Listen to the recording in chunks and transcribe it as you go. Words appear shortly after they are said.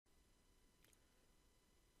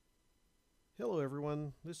Hello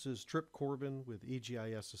everyone, this is Trip Corbin with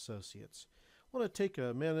EGIS Associates. I want to take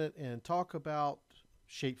a minute and talk about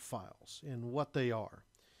shapefiles and what they are.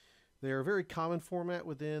 They're a very common format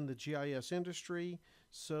within the GIS industry,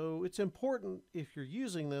 so it's important if you're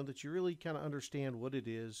using them that you really kind of understand what it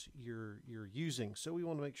is you're using. So we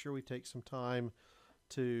want to make sure we take some time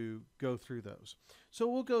to go through those. So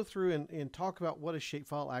we'll go through and talk about what a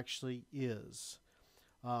shapefile actually is.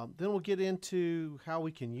 Then we'll get into how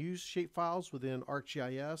we can use shapefiles within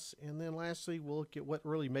ArcGIS. And then lastly, we'll look at what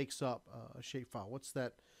really makes up a shapefile. What's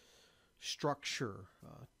that structure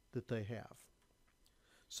that they have?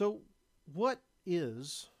 So what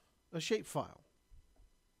is a shapefile?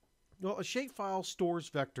 Well, a shapefile stores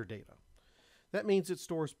vector data. That means it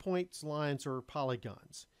stores points, lines, or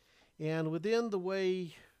polygons. And within the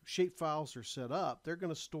way shapefiles are set up, they're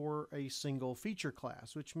going to store a single feature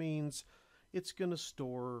class, which means it's going to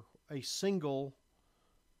store a single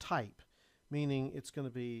type, meaning it's going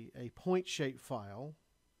to be a point shape file,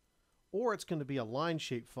 or it's going to be a line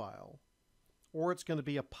shape file, or it's going to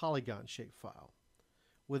be a polygon shape file.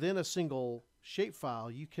 Within a single shape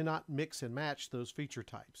file, you cannot mix and match those feature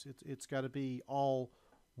types. It's got to be all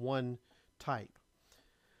one type.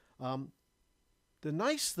 The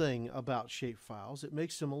nice thing about shapefiles, it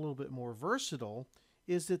makes them a little bit more versatile,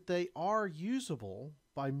 is that they are usable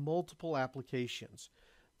by multiple applications.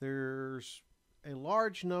 There's a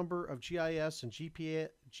large number of GIS and GPS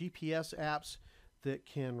apps that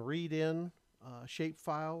can read in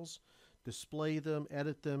shapefiles, display them,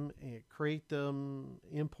 edit them, and create them,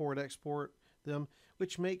 import, export them,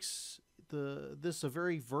 which makes this a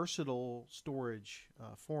very versatile storage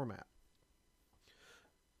format.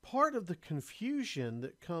 Part of the confusion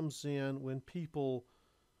that comes in when people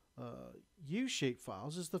use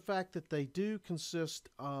shapefiles is the fact that they do consist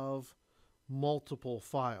of multiple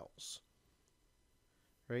files,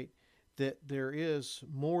 right? That there is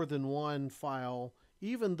more than one file,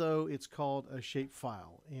 even though it's called a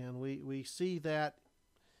shapefile. And we see that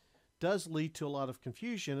does lead to a lot of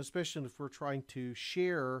confusion, especially if we're trying to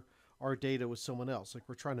share our data with someone else. Like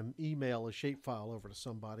we're trying to email a shapefile over to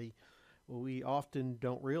somebody. We often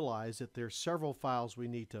don't realize that there's several files we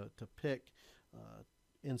need to pick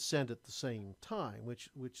and send at the same time,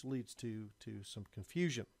 which leads to some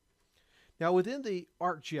confusion. Now, within the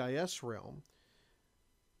ArcGIS realm,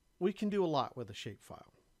 we can do a lot with a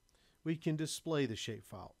shapefile. We can display the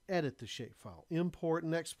shapefile, edit the shapefile, import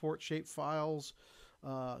and export shapefiles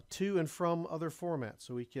to and from other formats.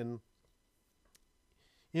 So we can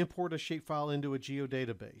import a shapefile into a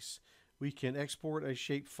geodatabase. We can export a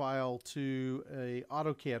shapefile to a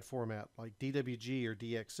AutoCAD format like DWG or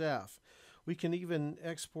DXF. We can even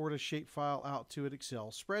export a shapefile out to an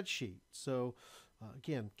Excel spreadsheet. So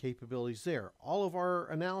again, capabilities there. All of our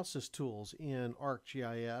analysis tools in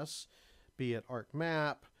ArcGIS, be it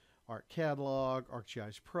ArcMap, ArcCatalog,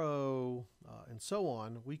 ArcGIS Pro, and so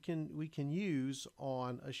on, we can use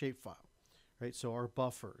on a shapefile, right? So our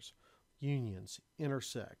buffers, unions,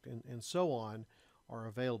 intersect, and so on are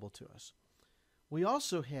available to us. We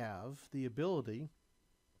also have the ability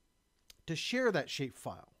to share that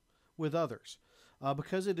shapefile with others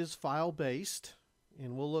because it is file-based,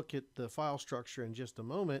 and we'll look at the file structure in just a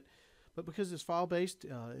moment, but because it's file-based,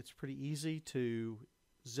 it's pretty easy to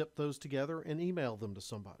zip those together and email them to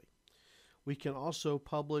somebody. We can also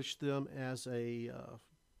publish them as a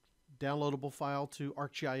downloadable file to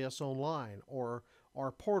ArcGIS Online or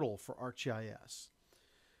our portal for ArcGIS.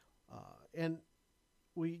 And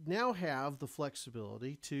we now have the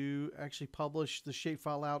flexibility to actually publish the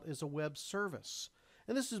shapefile out as a web service.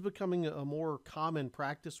 And this is becoming a more common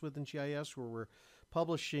practice within GIS, where we're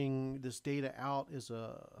publishing this data out as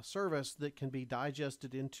a service that can be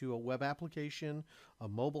digested into a web application, a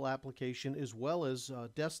mobile application, as well as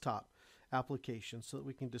desktop applications, so that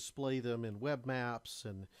we can display them in web maps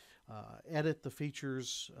and edit the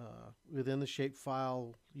features within the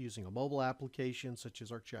shapefile using a mobile application such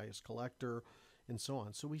as ArcGIS Collector and so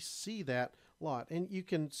on. So we see that a lot. And you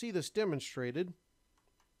can see this demonstrated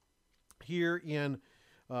here in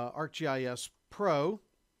ArcGIS Pro,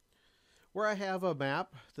 where I have a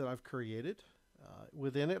map that I've created.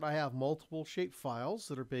 Within it, I have multiple shapefiles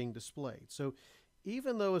that are being displayed. So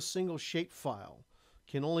even though a single shapefile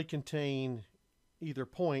can only contain either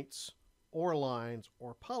points or lines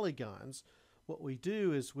or polygons, what we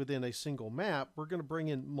do is within a single map, we're going to bring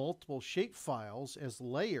in multiple shapefiles as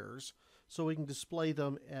layers so we can display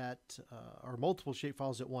them at our multiple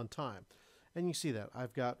shapefiles at one time. And you see that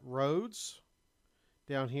I've got roads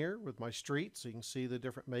down here with my streets, so you can see the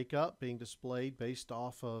different makeup being displayed based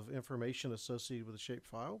off of information associated with the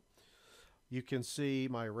shapefile. You can see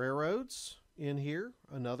my railroads in here,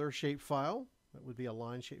 another shapefile. That would be a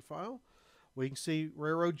line shapefile. We can see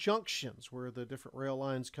railroad junctions where the different rail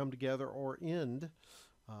lines come together or end,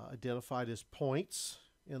 identified as points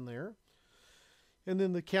in there. And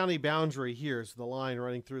then the county boundary here is the line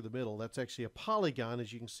running through the middle. That's actually a polygon,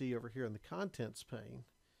 as you can see over here in the contents pane.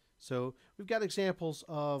 So we've got examples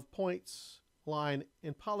of points, line,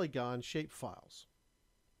 and polygon shapefiles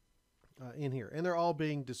in here. And they're all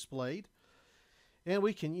being displayed. And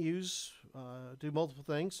we can do multiple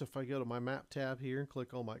things. So if I go to my map tab here and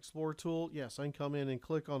click on my Explorer tool, yes, I can come in and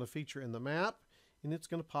click on a feature in the map, and it's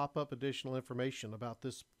going to pop up additional information about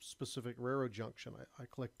this specific railroad junction I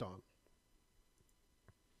clicked on.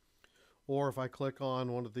 Or if I click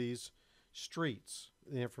on one of these streets,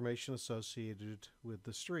 the information associated with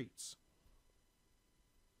the streets.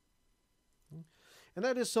 And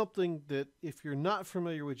that is something that if you're not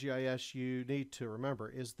familiar with GIS, you need to remember,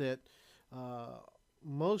 is that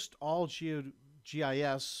most all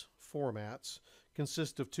GIS formats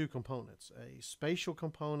consist of two components, a spatial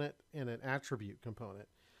component and an attribute component.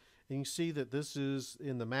 And you see that this is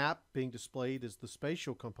in the map being displayed as the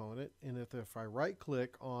spatial component. And if I right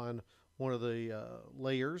click on one of the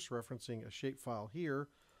layers referencing a shapefile here,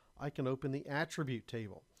 I can open the attribute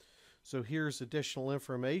table. So here's additional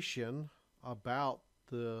information about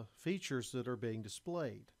the features that are being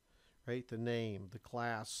displayed, right? The name, the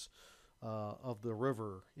class of the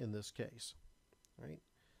river in this case, right?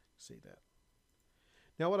 See that.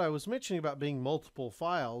 Now what I was mentioning about being multiple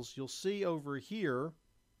files, you'll see over here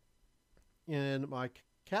in my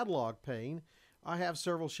catalog pane, I have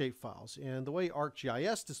several shapefiles. And the way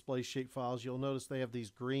ArcGIS displays shapefiles, you'll notice they have these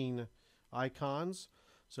green icons.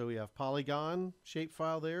 So we have polygon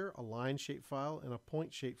shapefile there, a line shapefile, and a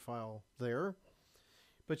point shapefile there.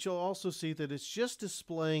 But you'll also see that it's just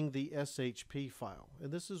displaying the SHP file.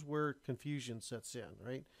 And this is where confusion sets in,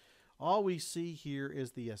 right? All we see here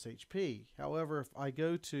is the SHP. However, if I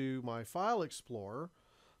go to my File Explorer,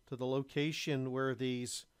 to the location where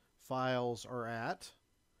these files are at,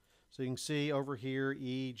 so you can see over here,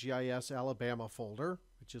 eGIS Alabama folder,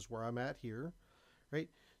 which is where I'm at here, right?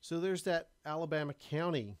 So there's that Alabama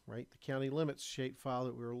County, right? The county limits shapefile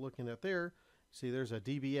that we were looking at there. See, there's a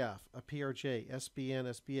DBF, a PRJ, SBN,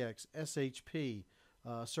 SBX, SHP,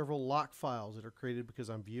 several lock files that are created because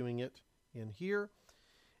I'm viewing it in here,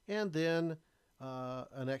 and then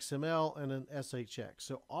an XML and an SHX.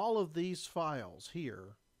 So all of these files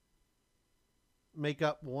here make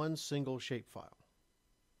up one single shapefile.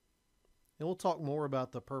 And we'll talk more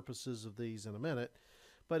about the purposes of these in a minute.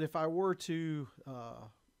 But if I were to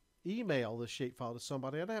email this shapefile to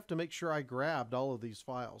somebody, I'd have to make sure I grabbed all of these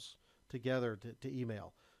files together to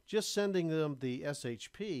email. Just sending them the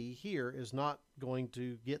SHP here is not going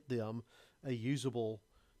to get them a usable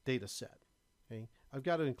data set. Okay? I've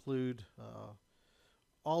got to include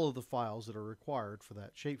all of the files that are required for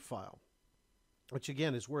that shapefile, which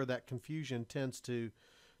again is where that confusion tends to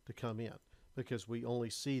come in, because we only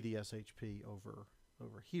see the SHP over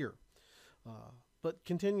here. But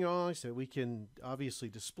continue on, so we can obviously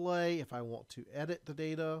display. If I want to edit the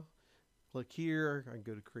data, click here, I can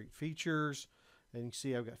go to create features, and you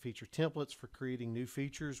see I've got feature templates for creating new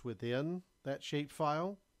features within that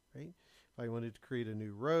shapefile, right? If I wanted to create a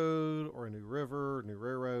new road or a new river, or new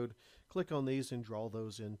railroad, click on these and draw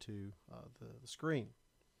those into the screen.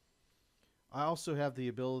 I also have the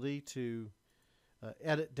ability to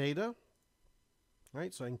edit data,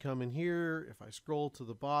 right? So I can come in here. If I scroll to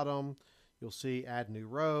the bottom, you'll see add new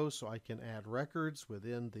row, so I can add records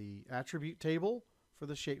within the attribute table for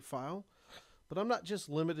the shapefile. But I'm not just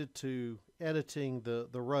limited to editing the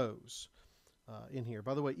rows in here.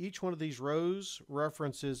 By the way, each one of these rows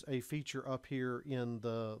references a feature up here in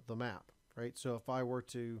the map, right? So if I were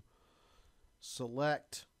to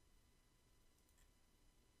select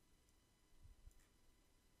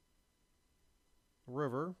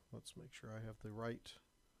river, let's make sure I have the right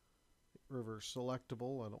river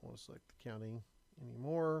selectable. I don't want to select the county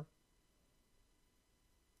anymore.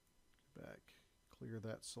 Go back, clear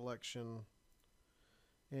that selection,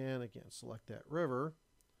 and again select that river.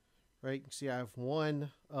 Right, you can see I have one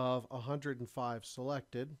of 105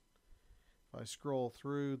 selected. If I scroll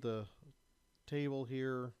through the table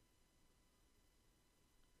here,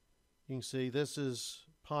 you can see this is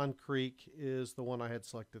Pond Creek is the one I had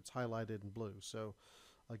selected. It's highlighted in blue. So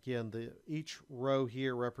again, each row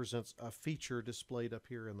here represents a feature displayed up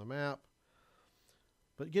here in the map.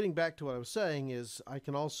 But getting back to what I was saying is I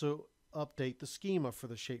can also update the schema for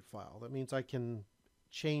the shapefile. That means I can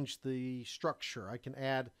change the structure. I can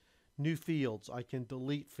add new fields. I can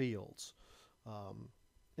delete fields,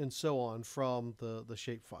 and so on from the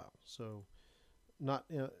shapefile. So not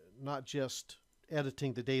not just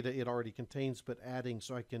editing the data it already contains, but adding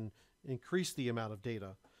so I can increase the amount of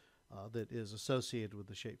data that is associated with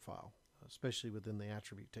the shapefile, especially within the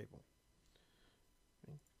attribute table.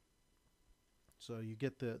 Okay. So you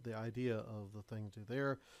get the idea of the thing to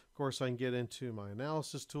there. Of course, I can get into my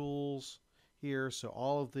analysis tools here. So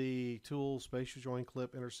all of the tools, spatial join,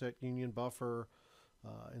 clip, intersect, union, buffer,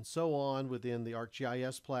 and so on within the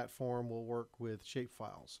ArcGIS platform will work with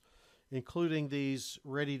shapefiles, including these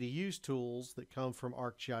ready-to-use tools that come from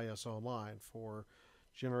ArcGIS Online for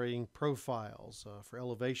generating profiles, for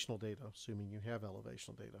elevational data, assuming you have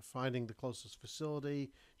elevational data, finding the closest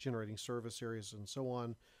facility, generating service areas, and so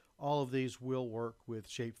on. All of these will work with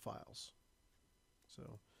shapefiles.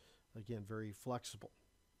 So, again, very flexible.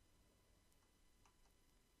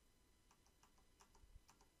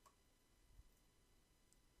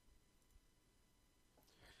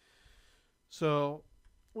 So,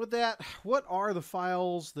 with that, what are the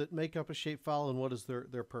files that make up a shapefile and what is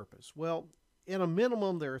their purpose? Well, in a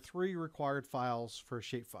minimum, there are 3 required files for a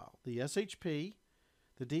shapefile: the SHP,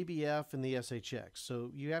 the DBF, and the SHX.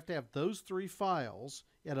 So you have to have those 3 files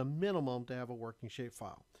at a minimum to have a working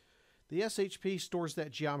shapefile. The SHP stores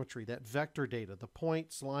that geometry, that vector data, the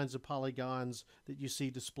points, lines, and polygons that you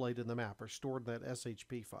see displayed in the map are stored in that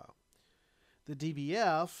SHP file. The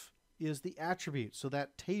DBF is the attribute, so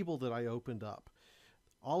that table that I opened up.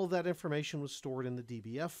 All of that information was stored in the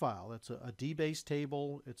DBF file. That's a DBase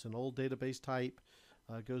table. It's an old database type.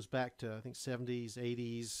 It goes back to, I think, 70s,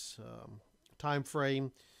 80s time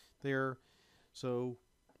frame there. So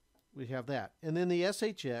we have that. And then the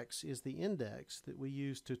SHX is the index that we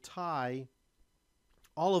use to tie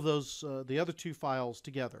all of those, the other 2 files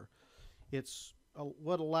together. It's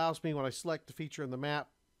what allows me, when I select the feature in the map,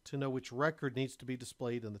 to know which record needs to be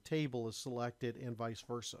displayed and the table is selected, and vice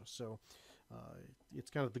versa. So it's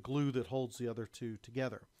kind of the glue that holds the other 2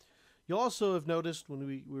 together. You'll also have noticed when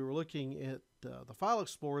we were looking at the File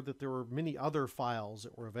Explorer that there were many other files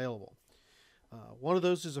that were available. One of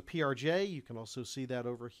those is a PRJ. You can also see that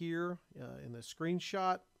over here in the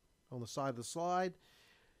screenshot on the side of the slide.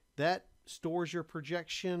 That stores your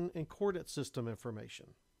projection and coordinate system information.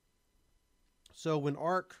 So when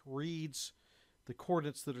ARC reads the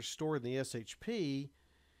coordinates that are stored in the SHP,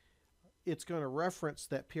 it's going to reference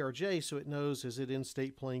that PRJ so it knows, is it in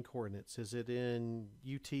state plane coordinates, is it in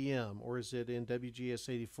UTM, or is it in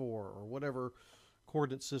WGS84, or whatever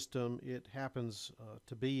coordinate system it happens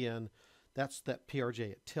to be in. That's that PRJ.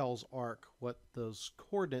 It tells ARC what those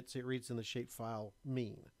coordinates it reads in the shapefile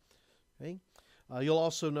mean. Okay? You'll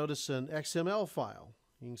also notice an XML file.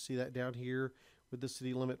 You can see that down here with the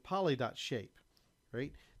city limit poly.shape.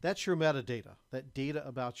 Right? That's your metadata, that data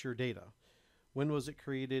about your data. When was it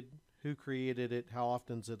created? Who created it? How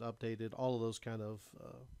often is it updated? All of those kind of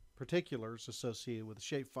particulars associated with the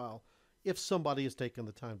shapefile, if somebody has taken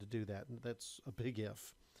the time to do that. And that's a big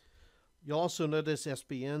if. You'll also notice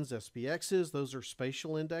SBNs, SBXs. Those are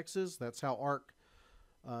spatial indexes. That's how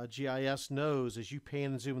ArcGIS knows, as you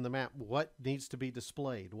pan and zoom in the map, what needs to be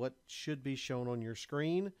displayed, what should be shown on your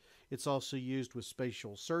screen. It's also used with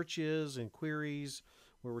spatial searches and queries,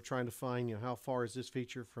 where we're trying to find, how far is this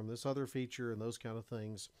feature from this other feature and those kind of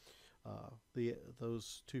things.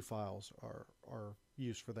 Those 2 files are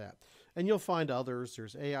used for that. And you'll find others.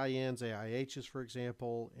 There's AINs, AIHs, for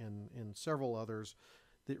example, and several others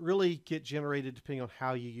that really get generated depending on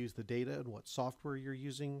how you use the data and what software you're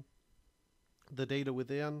using the data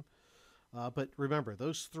within. But remember,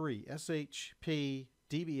 those 3, SHP,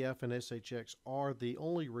 DBF, and SHX, are the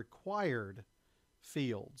only required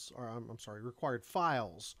fields, or I'm sorry, required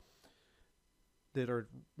files that are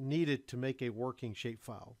needed to make a working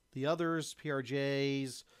shapefile. The others,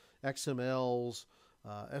 PRJs, XMLs,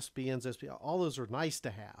 SBNs, SPL, all those are nice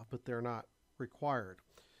to have, but they're not required.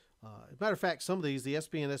 As a matter of fact, some of these, the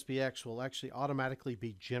SBN and SBX, will actually automatically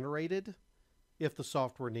be generated if the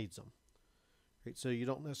software needs them. Right? So you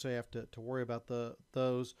don't necessarily have to worry about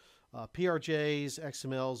those. PRJs,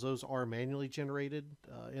 XMLs, those are manually generated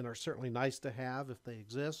and are certainly nice to have if they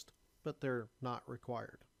exist, but they're not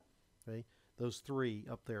required. Okay? Those 3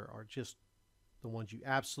 up there are just the ones you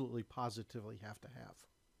absolutely positively have to have.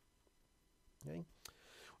 Okay?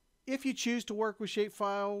 If you choose to work with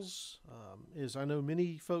shapefiles, as I know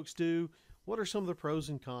many folks do, what are some of the pros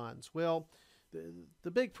and cons? Well,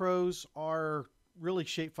 the big pros are really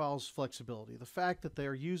shapefiles flexibility. The fact that they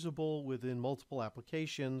are usable within multiple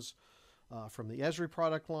applications, from the Esri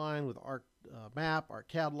product line with ArcMap,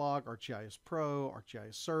 ArcCatalog, ArcGIS Pro,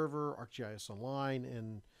 ArcGIS Server, ArcGIS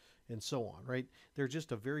Online, and so on, right? They're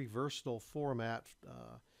just a very versatile format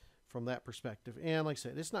from that perspective. And like I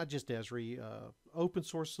said, it's not just Esri. Open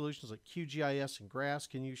source solutions like QGIS and GRASS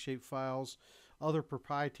can use shapefiles. Other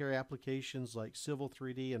proprietary applications like Civil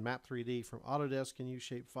 3D and Map 3D from Autodesk can use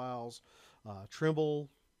shapefiles. Trimble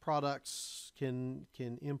products can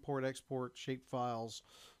import, export shapefiles.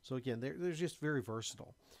 So again, they're just very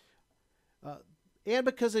versatile. And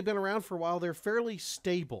because they've been around for a while, they're fairly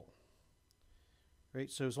stable. Right?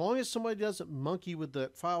 So as long as somebody doesn't monkey with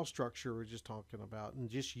that file structure we're just talking about and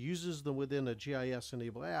just uses them within a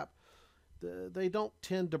GIS-enabled app, they don't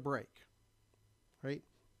tend to break. Right?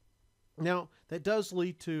 Now, that does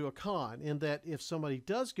lead to a con in that if somebody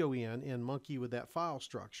does go in and monkey with that file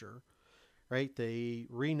structure, right, they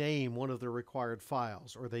rename one of their required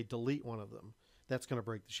files or they delete one of them, that's going to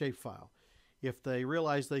break the shapefile. If they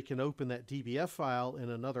realize they can open that DBF file in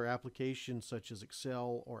another application such as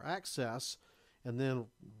Excel or Access and then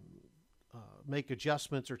make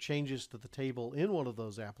adjustments or changes to the table in one of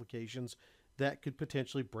those applications, that could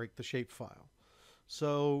potentially break the shapefile.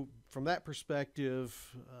 So from that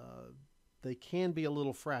perspective, they can be a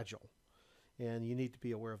little fragile, and you need to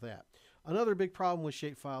be aware of that. Another big problem with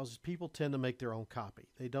shapefiles is people tend to make their own copy.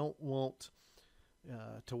 They don't want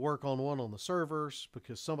to work on one on the servers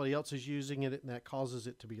because somebody else is using it, and that causes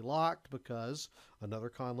it to be locked, because another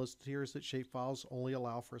con listed here is that shapefiles only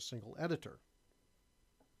allow for a single editor.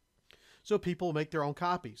 So people make their own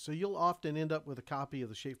copies. So you'll often end up with a copy of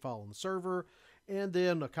the shapefile on the server and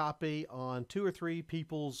then a copy on 2 or 3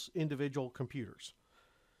 people's individual computers,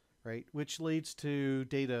 right? Which leads to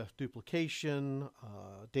data duplication,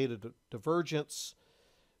 data divergence,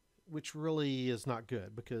 which really is not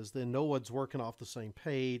good, because then no one's working off the same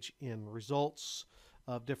page and results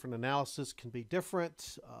of different analysis can be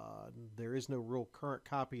different. There is no real current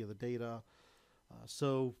copy of the data.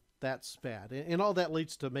 So that's bad. And all that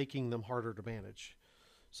leads to making them harder to manage.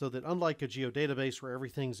 So that unlike a geodatabase where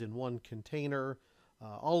everything's in one container,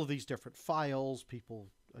 all of these different files, people,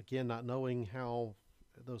 again, not knowing how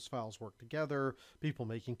those files work together, people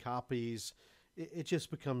making copies, it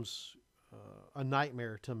just becomes a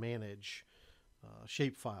nightmare to manage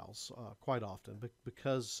shapefiles quite often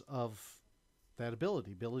because of that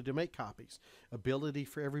ability to make copies, ability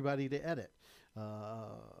for everybody to edit.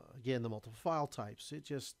 Again, the multiple file types, it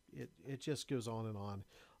just goes on and on.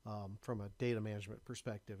 From a data management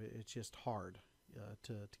perspective, it's just hard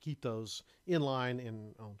to keep those in line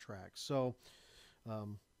and on track. So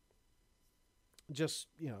just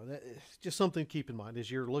something to keep in mind as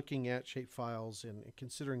you're looking at shapefiles and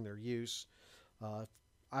considering their use.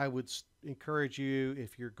 I would encourage you,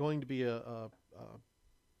 if you're going to be a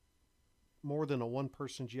more than a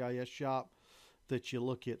one-person GIS shop, that you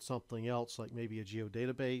look at something else like maybe a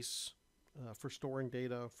geodatabase for storing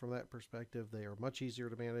data. From that perspective, they are much easier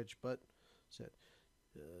to manage, but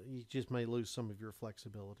you just may lose some of your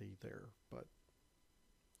flexibility there. But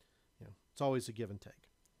it's always a give and take.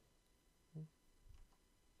 Okay.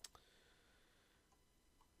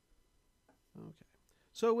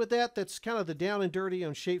 So with that, that's kind of the down and dirty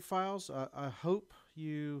on shapefiles. I hope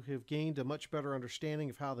you have gained a much better understanding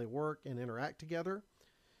of how they work and interact together.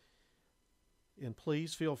 And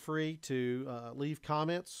please feel free to leave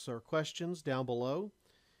comments or questions down below.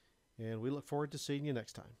 And we look forward to seeing you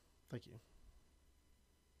next time. Thank you.